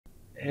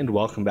And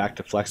welcome back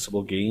to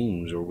Flexible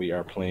Games, where we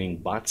are playing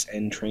Bots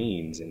and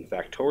Trains in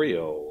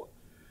Factorio.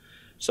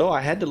 So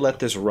I had to let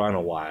this run a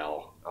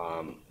while.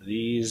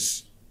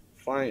 These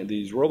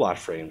robot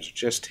frames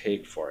just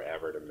take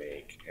forever to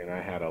make, and I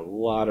had a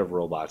lot of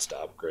robots to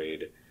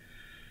upgrade.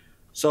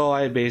 So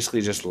I basically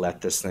just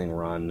let this thing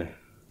run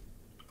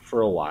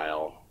for a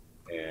while,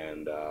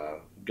 and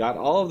got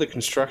all of the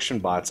construction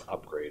bots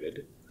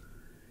upgraded.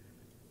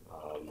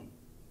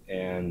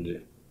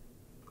 And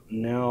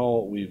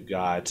now we've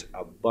got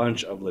a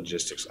bunch of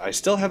logistics. I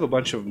still have a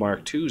bunch of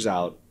Mark IIs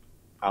out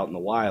in the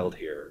wild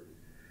here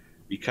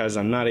because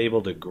I'm not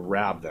able to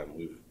grab them.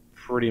 We've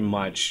pretty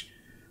much,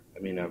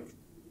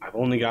 I've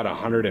only got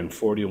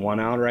 141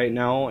 out right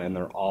now, and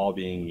they're all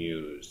being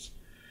used.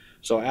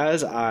 So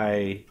as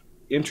I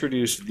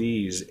introduce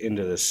these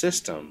into the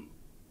system,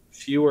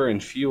 fewer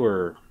and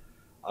fewer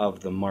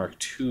of the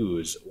Mark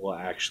IIs will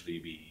actually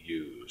be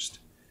used.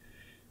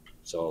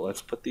 So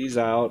let's put these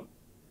out.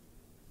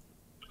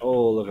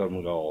 Oh, look at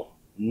them go.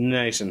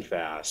 Nice and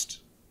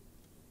fast.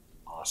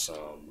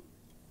 Awesome.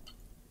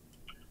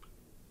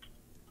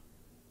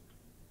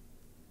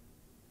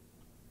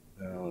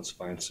 Now let's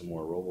find some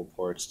more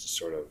roboports to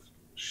sort of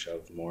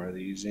shove more of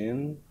these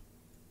in.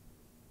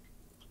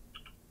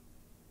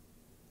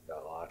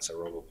 Got lots of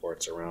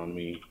roboports around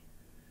me.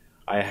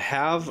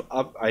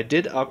 I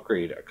did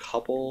upgrade a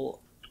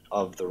couple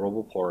of the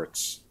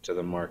roboports to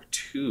the Mark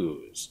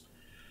IIs,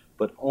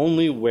 but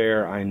only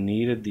where I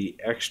needed the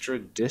extra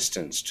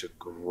distance to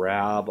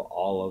grab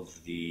all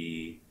of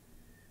the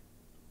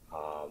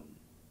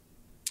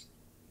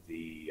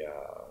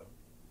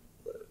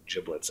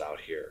giblets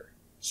out here.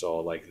 So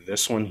like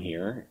this one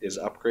here is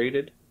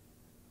upgraded,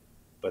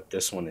 but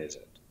this one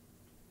isn't,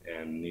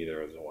 and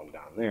neither is the one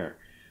down there.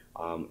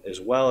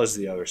 As well as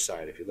the other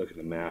side. If you look at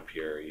the map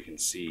here, you can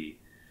see.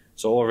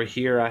 So over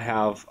here I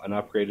have an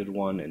upgraded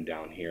one, and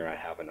down here I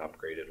have an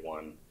upgraded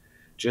one,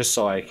 just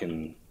so I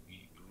can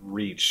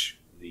reach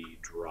the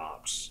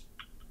drops.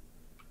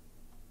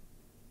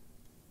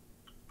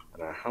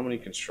 And how many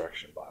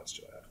construction bots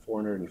do I have?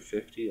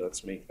 450.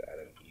 Let's make that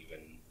an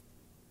even.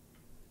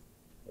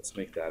 Let's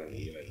make that an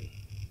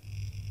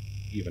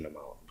even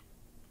amount.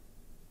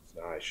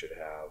 So now I should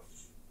have.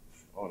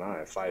 Oh, now I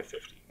have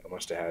 550. I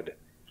must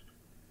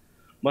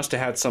have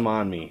had some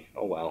on me.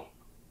 Oh well.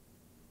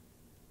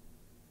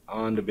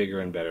 On to bigger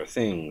and better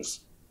things.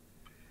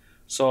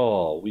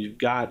 So we've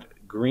got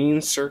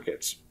green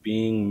circuits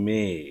being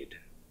made.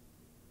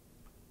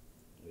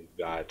 We've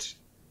got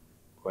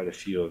quite a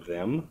few of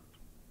them.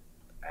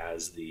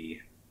 As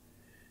the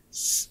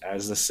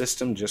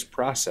system just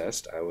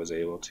processed, I was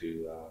able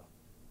to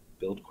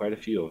build quite a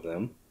few of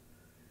them.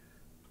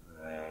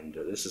 And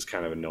this is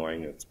kind of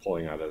annoying. It's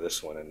pulling out of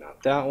this one and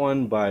not that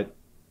one, but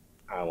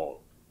I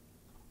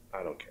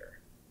don't care.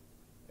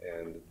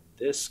 And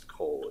this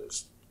coal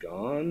is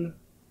gone.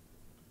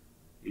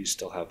 You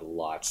still have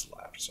lots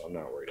left, so I'm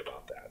not worried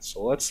about that.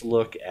 So let's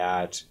look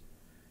at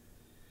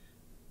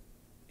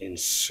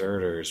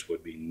inserters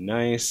would be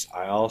nice.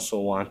 I also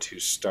want to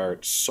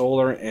start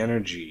solar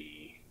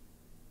energy.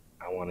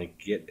 I want to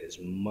get as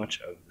much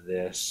of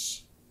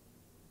this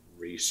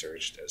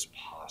researched as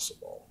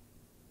possible.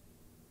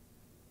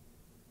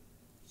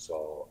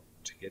 So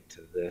to get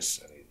to this,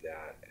 I need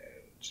that.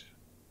 And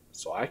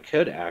so I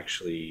could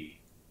actually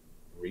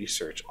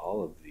research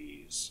all of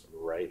these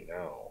right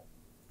now.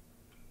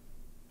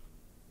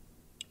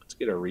 Let's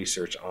get our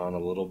research on a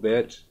little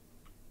bit.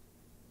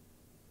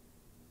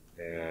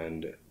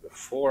 And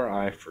before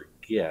I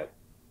forget,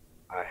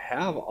 I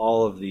have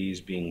all of these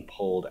being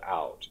pulled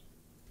out,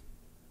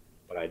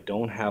 but I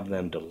don't have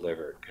them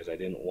delivered because I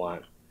didn't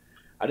want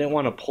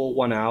to pull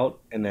one out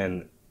and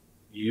then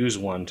use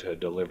one to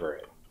deliver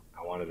it.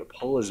 I wanted to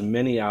pull as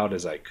many out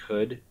as I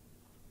could.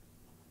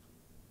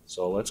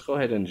 So let's go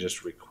ahead and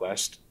just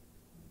request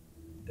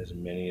as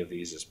many of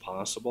these as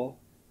possible.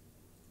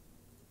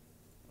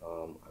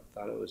 I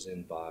thought it was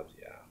in Bob's,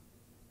 yeah.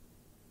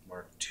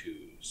 Mark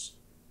IIs.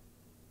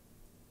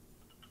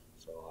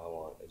 So I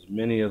want as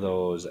many of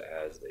those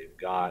as they've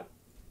got,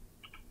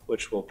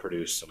 which will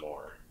produce some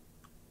more.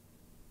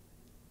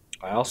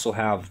 I also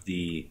have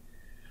the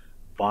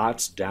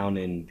bots down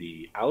in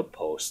the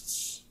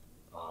outposts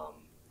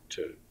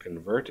to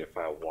convert if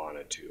I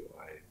wanted to.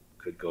 I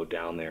could go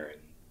down there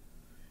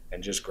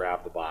and just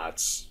grab the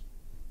bots,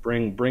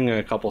 bring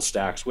a couple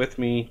stacks with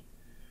me,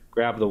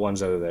 grab the ones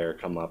that are there,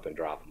 come up and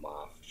drop them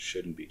off.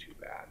 Shouldn't be too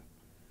bad.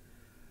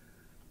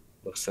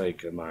 Looks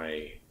like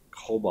my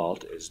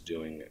cobalt is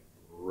doing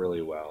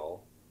really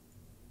well.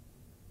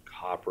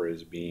 Copper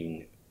is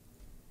being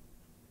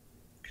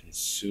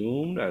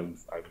consumed.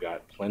 I've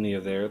got plenty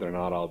of there. They're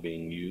not all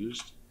being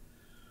used.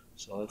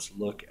 So let's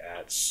look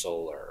at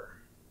solar.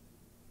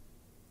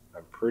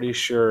 I'm pretty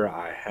sure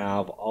I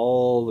have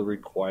all the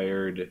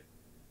required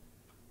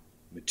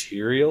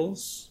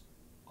materials,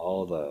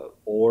 all the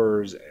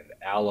ores and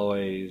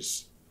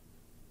alloys,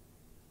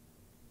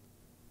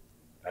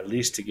 at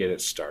least to get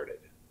it started.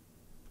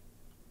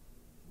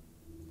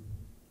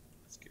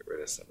 Let's get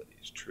rid of some of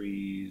these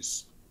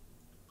trees.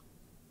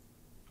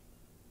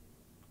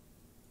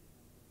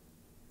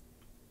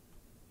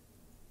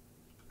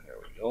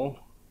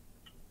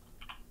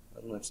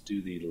 let's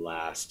do the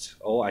last.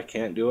 Oh, I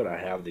can't do it. I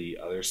have the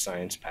other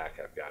science pack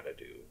I've got to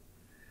do.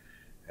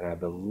 And I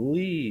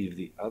believe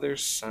the other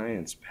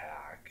science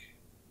pack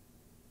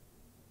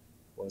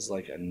was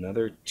like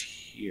another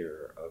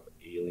tier of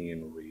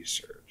alien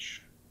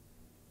research.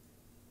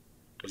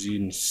 As you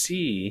can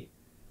see,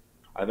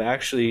 I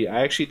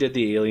actually did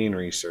the alien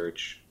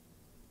research,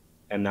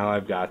 and now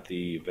I've got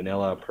the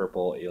vanilla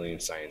purple alien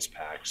science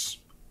packs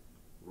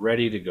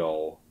ready to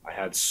go. I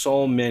had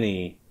so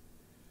many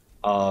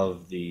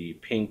of the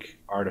pink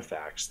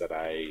artifacts that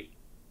I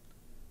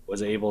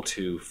was able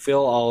to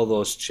fill all of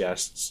those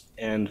chests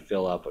and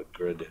fill up a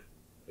good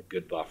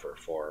buffer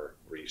for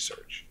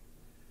research.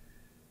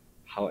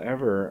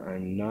 However,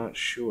 I'm not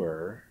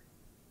sure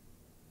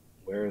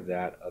where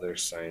that other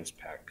science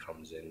pack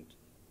comes in.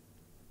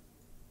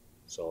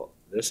 So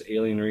this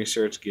alien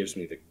research gives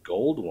me the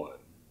gold one.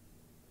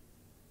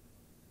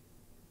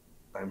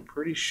 I'm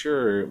pretty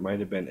sure it might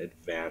have been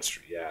advanced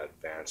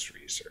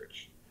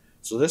research.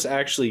 So this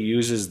actually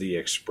uses the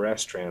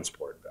express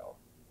transport belt.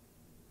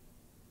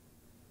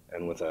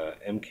 And with a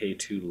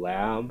MK2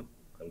 lab,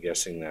 I'm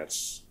guessing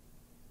that's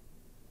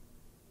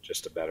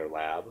just a better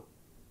lab,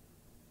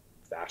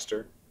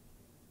 faster.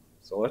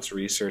 So let's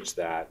research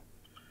that.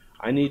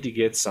 I need to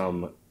get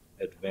some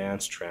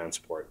advanced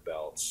transport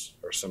belts,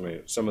 or some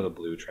of the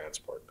blue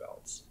transport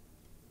belts.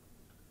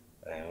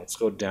 And let's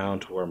go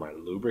down to where my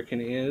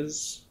lubricant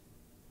is.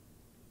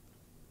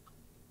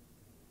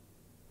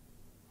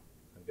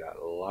 I've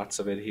got lots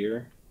of it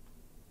here.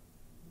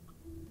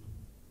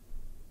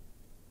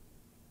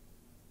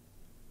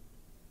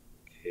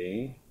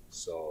 Okay,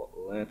 so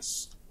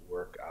let's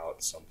work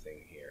out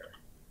something here.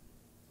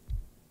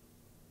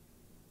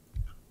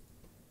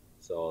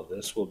 So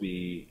this will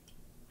be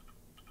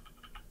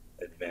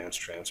advanced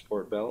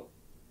transport belt.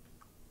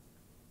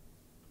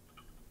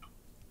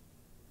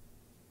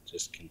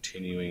 Just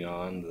continuing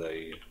on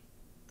the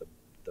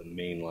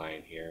main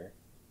line here.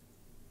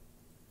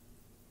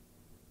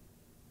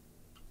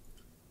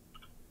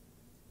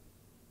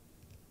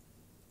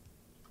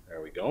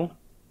 There we go.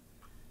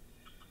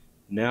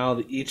 Now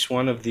each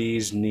one of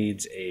these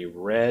needs a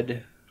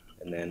red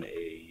and then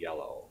a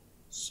yellow.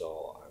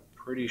 So I'm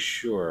pretty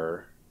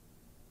sure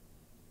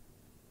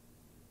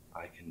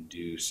I can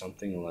do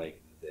something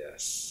like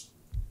this.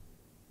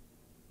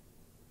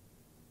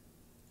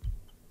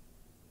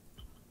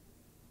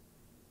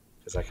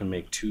 Because I can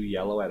make 2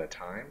 yellow at a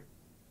time.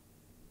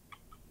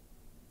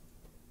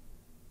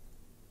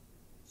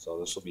 So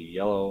this will be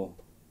yellow,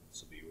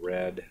 this will be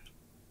red,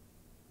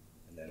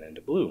 and then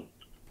into blue.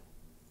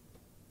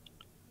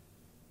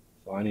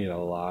 So I need a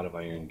lot of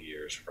iron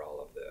gears for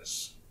all of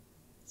this.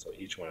 So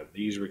each one of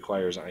these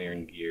requires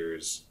iron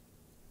gears.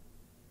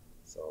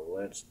 So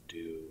let's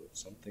do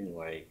something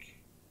like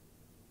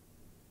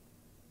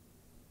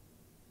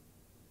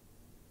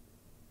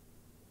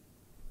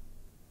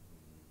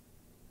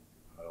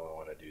how do I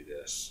want to do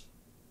this?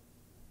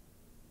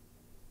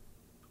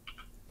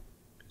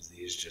 Because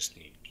these just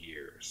need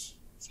gears.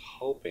 I was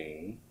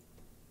hoping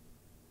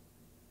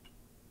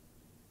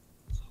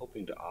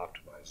to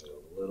optimize it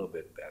a little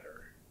bit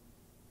better.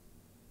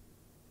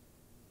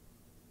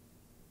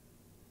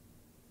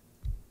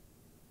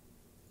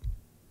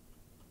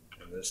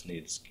 And this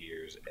needs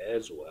gears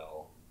as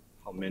well.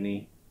 How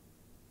many?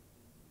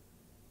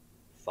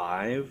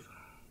 5?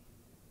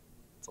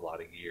 It's a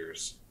lot of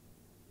gears.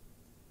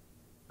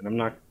 And I'm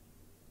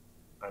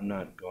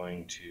not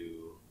going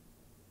to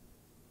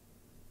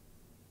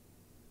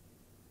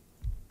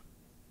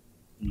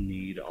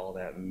need all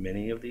that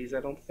many of these, I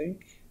don't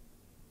think.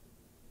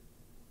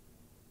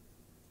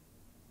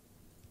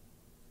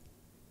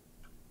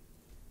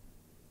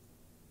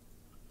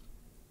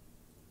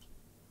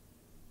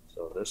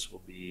 So this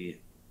will be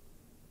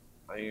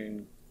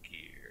iron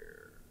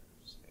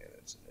gears, and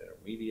it's an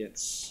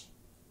intermediates.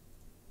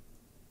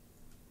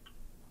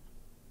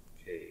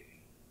 Okay,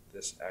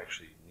 this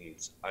actually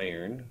needs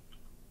iron.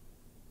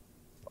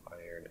 So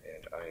iron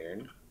and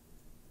iron.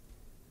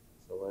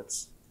 So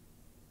let's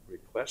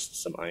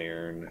request some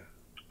iron.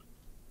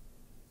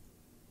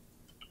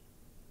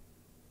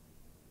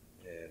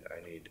 And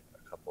I need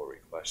a couple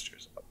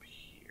requesters up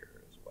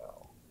here as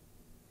well.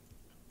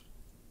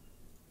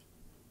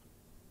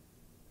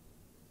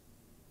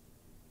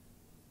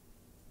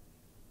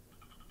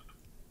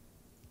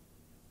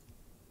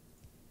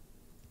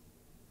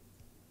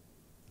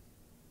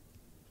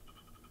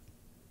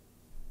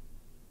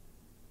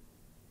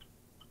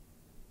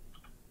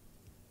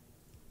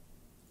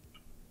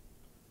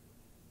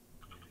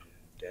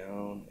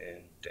 Down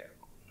and down.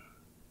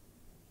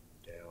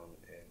 Down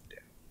and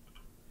down.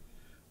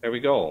 There we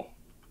go.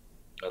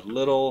 A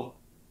little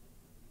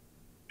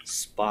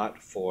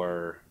spot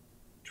for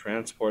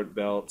transport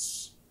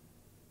belts.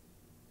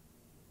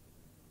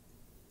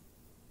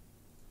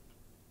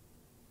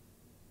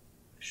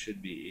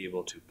 Should be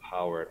able to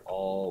power it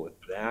all with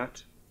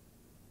that.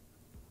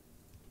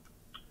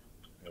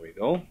 There we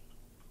go.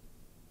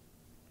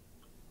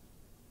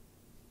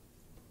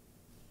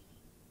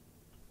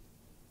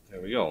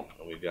 There we go,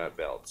 and we've got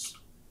belts.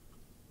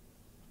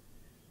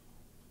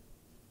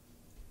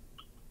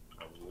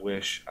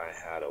 wish I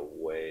had a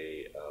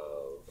way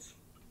of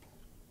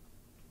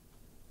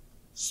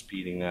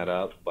speeding that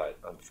up, but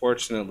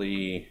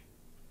unfortunately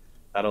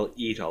that'll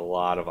eat a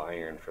lot of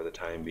iron for the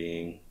time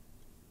being.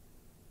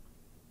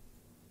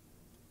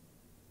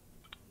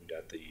 We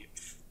got the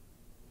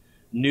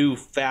new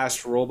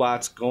fast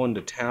robots going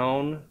to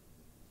town.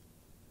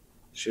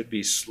 Should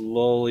be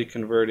slowly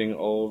converting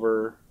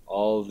over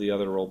all of the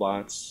other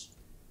robots.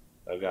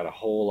 I've got a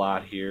whole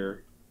lot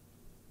here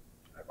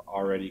I've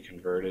already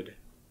converted.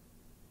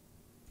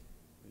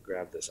 Let me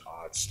grab this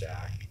odd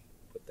stack,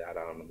 put that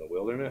out in the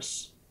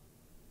wilderness.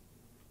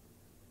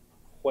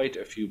 Quite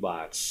a few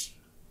bots.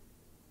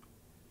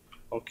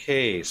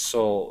 Okay,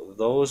 so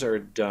those are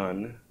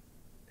done,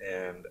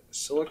 and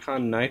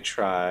silicon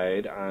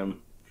nitride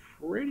I'm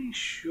pretty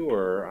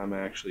sure I'm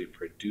actually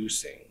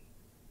producing.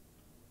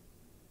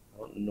 I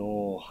don't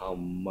know how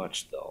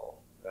much though.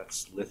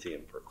 That's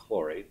lithium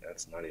perchlorate,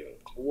 that's not even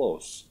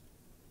close.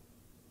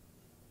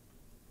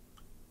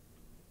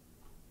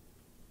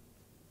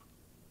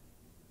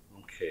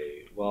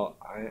 Okay, well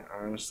I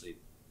honestly,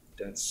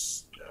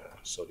 that's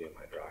sodium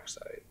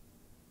hydroxide.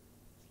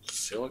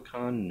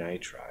 Silicon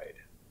nitride.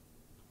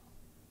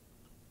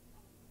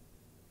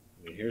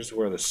 I mean, here's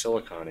where the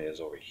silicon is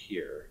over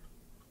here.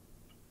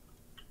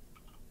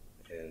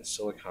 And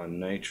silicon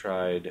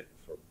nitride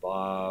for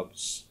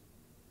Bob's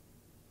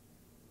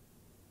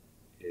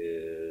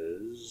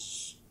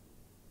is,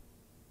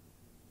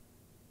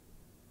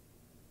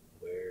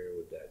 where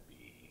would that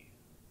be?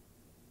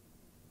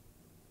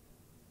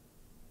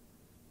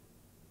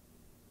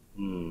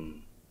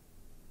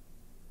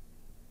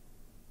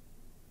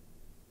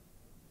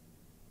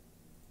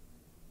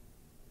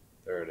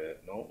 There it is.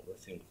 No,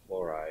 lithium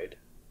chloride.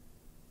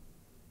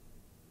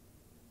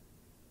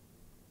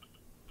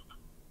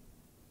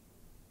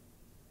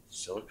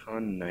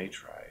 Silicon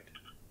nitride.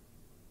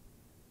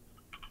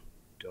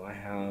 Do I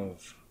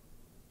have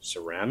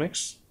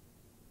ceramics?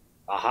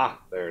 Aha,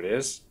 there it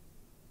is.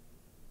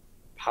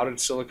 Powdered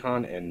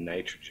silicon and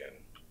nitrogen.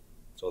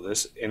 So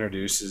this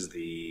introduces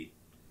the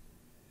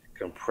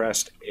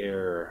compressed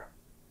air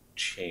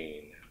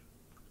chain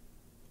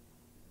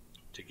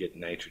to get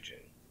nitrogen.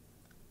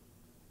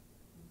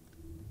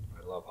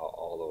 I love how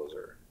all those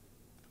are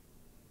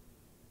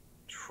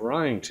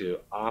trying to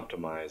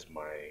optimize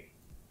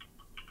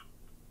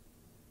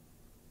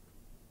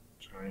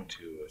trying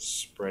to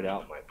spread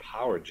out my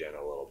power gen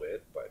a little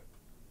bit, but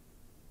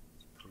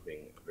it's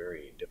proving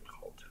very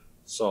difficult.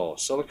 So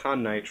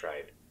silicon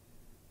nitride,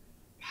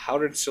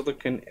 powdered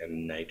silicon,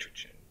 and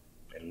nitrogen.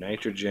 And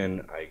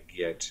nitrogen I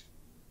get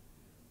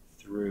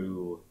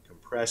through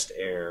compressed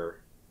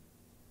air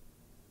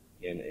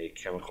in a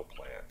chemical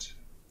plant.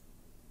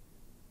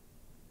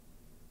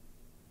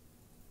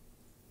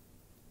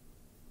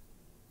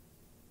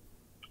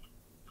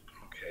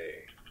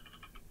 Okay.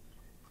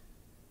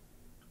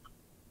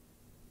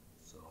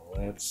 So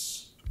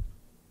let's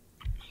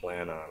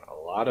plan on a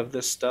lot of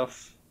this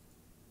stuff.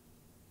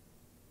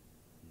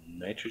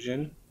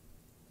 Nitrogen.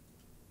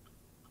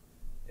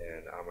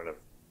 And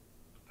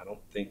I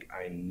don't think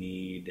I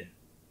need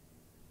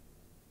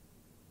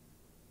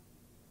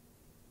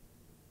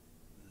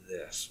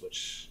this,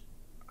 which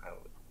I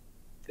would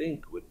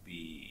think would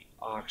be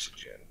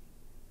oxygen.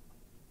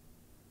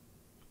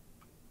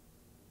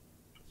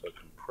 So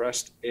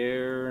compressed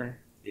air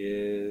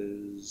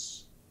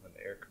is an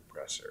air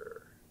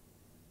compressor.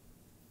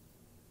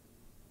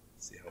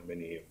 Let's see how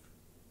many,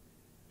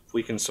 if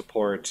we can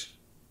support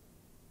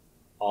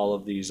all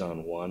of these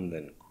on one,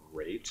 then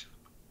great.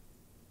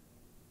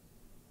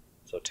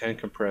 So 10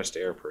 compressed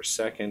air per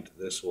second.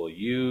 This will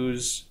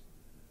use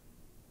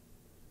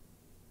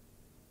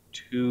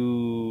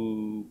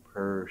 2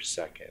 per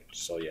second.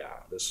 So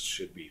yeah, this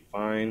should be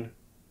fine.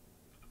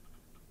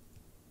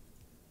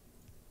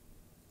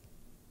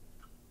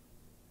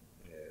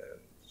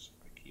 And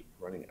I keep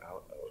running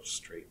out of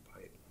straight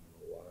pipe. I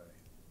don't know why.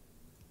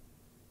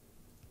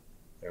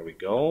 There we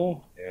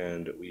go.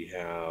 And we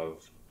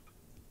have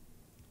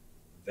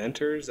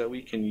venters that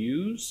we can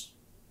use.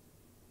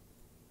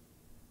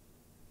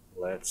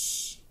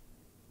 Let's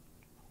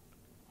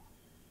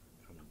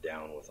come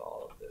down with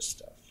all of this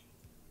stuff.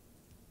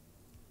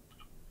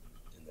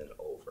 And then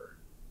over.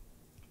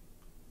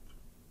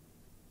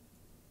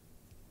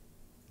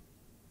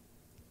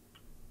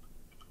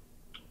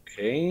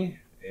 Okay,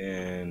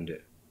 and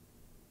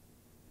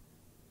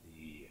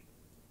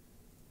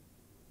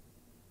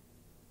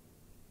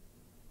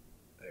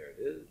there it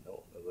is.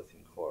 No, the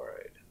lithium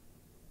chloride.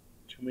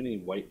 Too many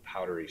white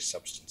powdery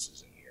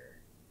substances in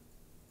here.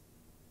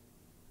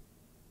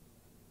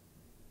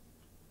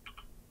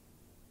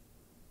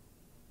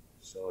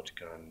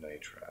 Silicon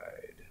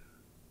nitride,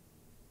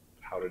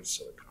 powdered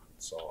silicon.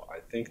 So I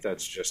think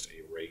that's just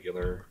a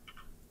regular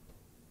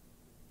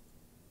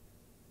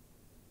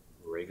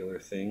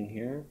thing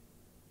here.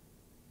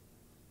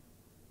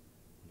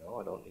 No,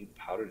 I don't need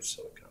powdered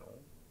silicon.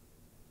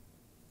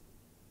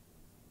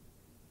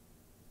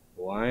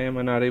 Why am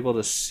I not able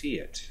to see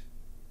it?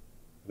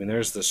 I mean,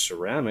 there's the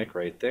ceramic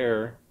right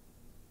there.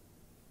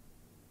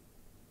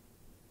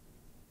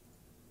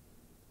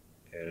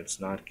 and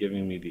it's not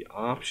giving me the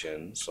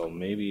option, so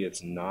maybe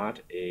it's not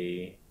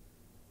a...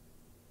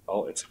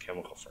 Oh, it's a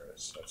chemical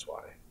furnace, that's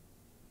why.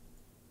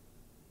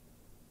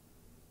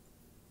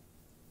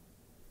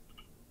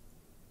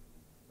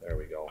 There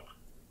we go.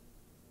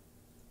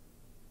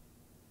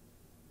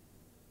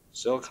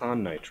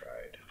 Silicon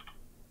nitride.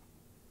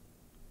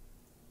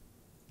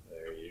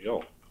 There you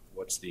go.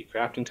 What's the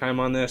crafting time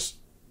on this?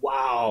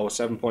 Wow,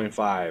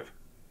 7.5.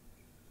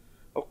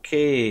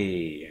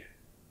 Okay.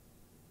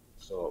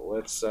 So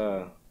let's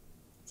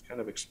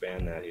kind of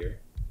expand that here.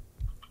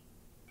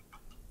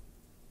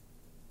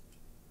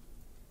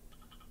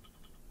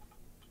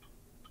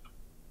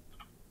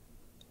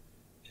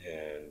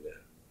 And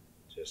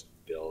just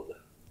build.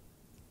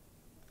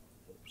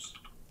 Oops.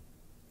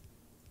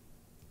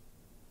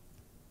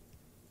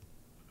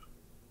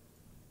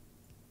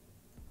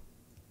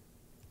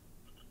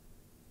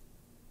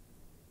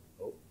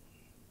 Oh.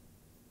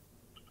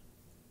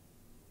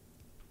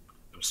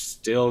 I'm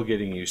still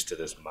getting used to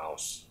this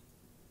mouse.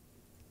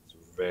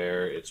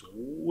 It's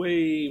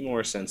way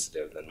more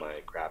sensitive than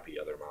my crappy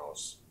other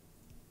mouse.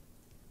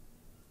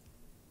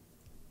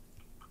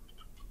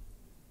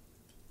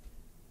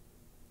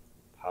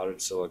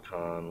 Powdered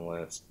silicon,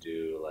 let's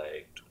do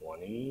like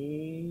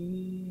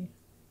 20.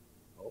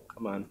 Oh,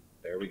 come on.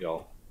 There we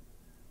go.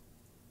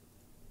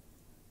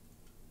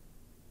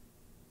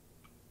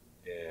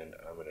 And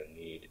I'm going to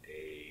need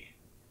a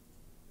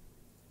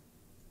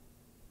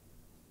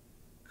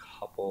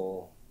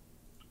couple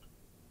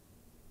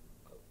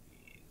of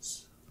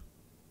these.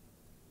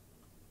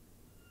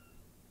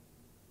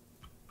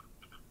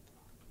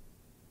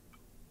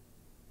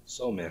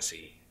 So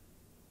messy.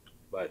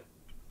 But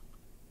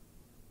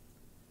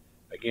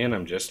again,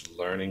 I'm just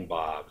learning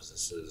bobs.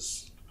 This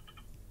is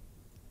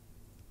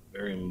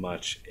very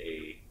much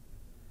a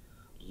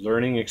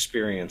learning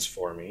experience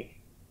for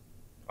me.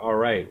 All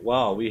right,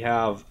 well, we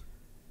have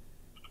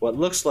what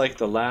looks like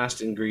the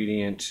last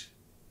ingredient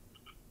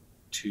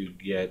to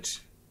get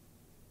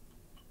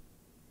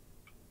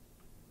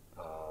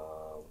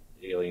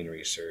alien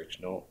research.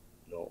 No,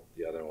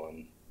 the other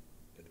one,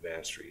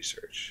 advanced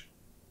research.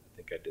 I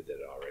think I did that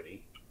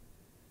already.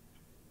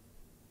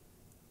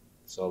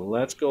 So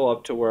let's go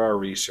up to where our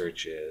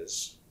research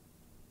is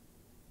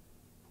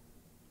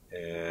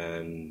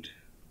and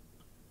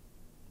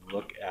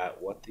look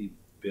at what the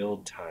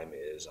build time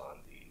is on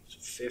these.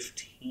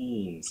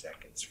 15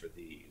 seconds for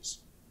these.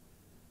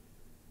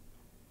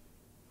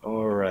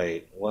 All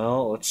right,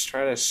 well, let's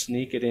try to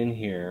sneak it in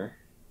here.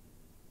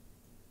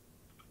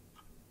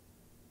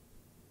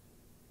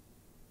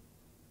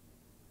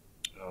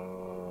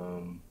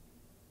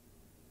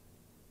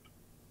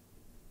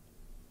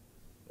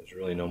 There's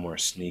really no more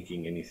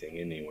sneaking anything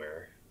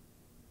anywhere.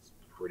 It's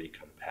pretty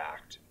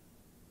compact.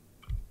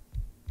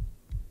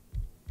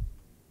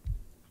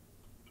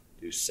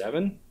 Do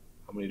 7?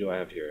 How many do I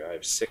have here? I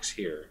have 6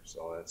 here,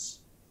 so that's...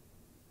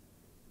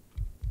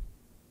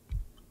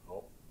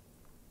 Oh.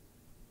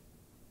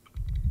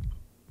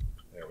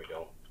 There we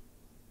go.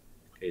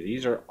 Okay,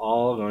 these are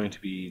all going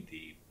to be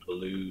the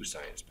blue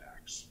science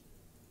packs.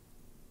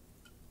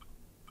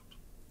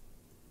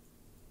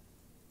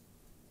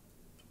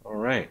 All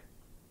right.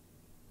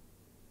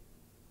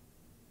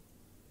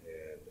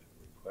 And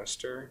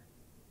requester.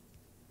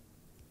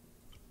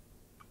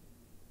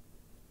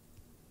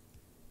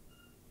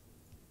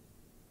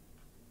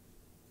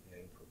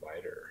 And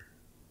provider.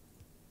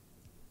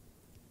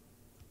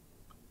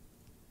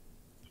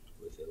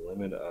 With a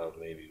limit of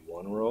maybe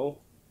 1 row.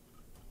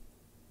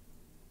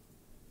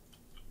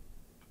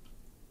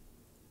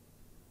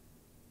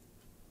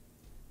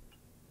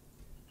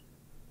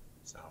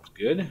 Sounds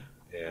good.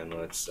 And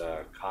let's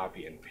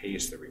copy and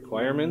paste the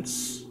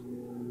requirements.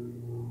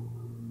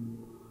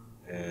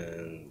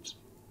 And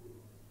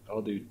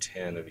I'll do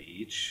 10 of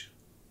each.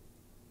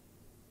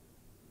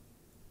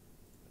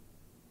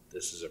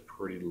 This is a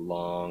pretty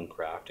long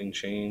crafting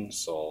chain,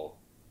 so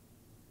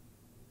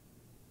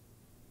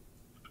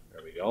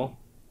there we go.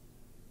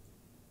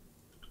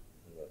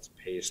 And let's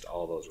paste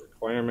all those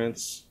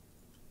requirements.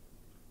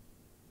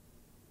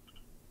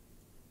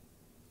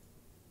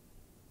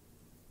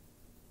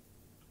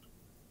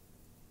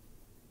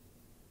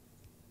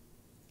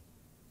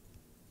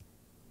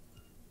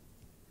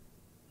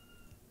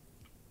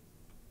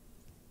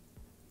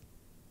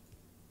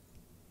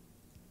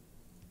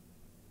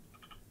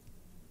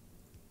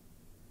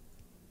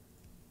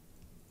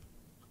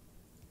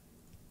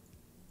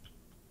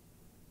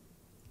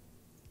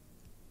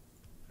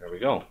 There we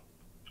go.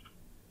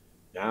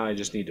 Now I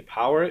just need to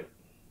power it.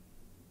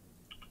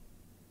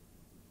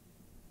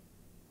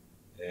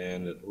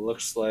 And it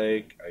looks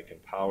like I can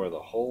power the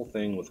whole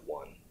thing with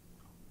 1.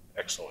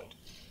 Excellent.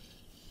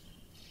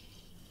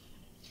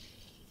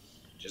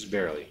 Just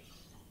barely.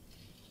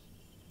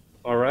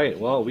 All right,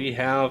 well, we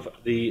have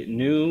the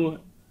new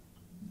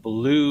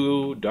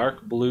blue,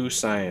 dark blue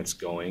science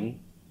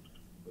going.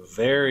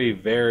 Very,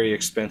 very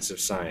expensive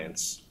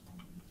science.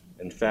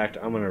 In fact,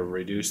 I'm going to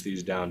reduce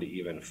these down to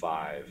even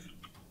 5.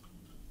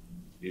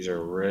 These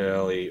are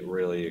really,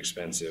 really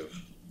expensive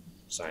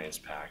science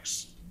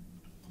packs.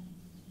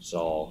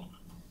 So,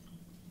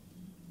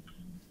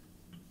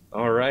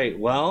 all right,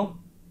 well,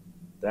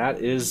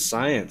 that is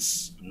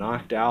science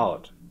knocked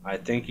out. I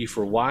thank you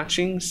for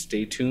watching.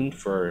 Stay tuned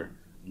for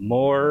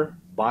more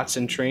bots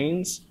and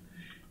trains.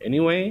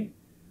 Anyway,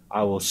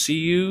 I will see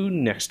you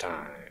next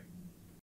time.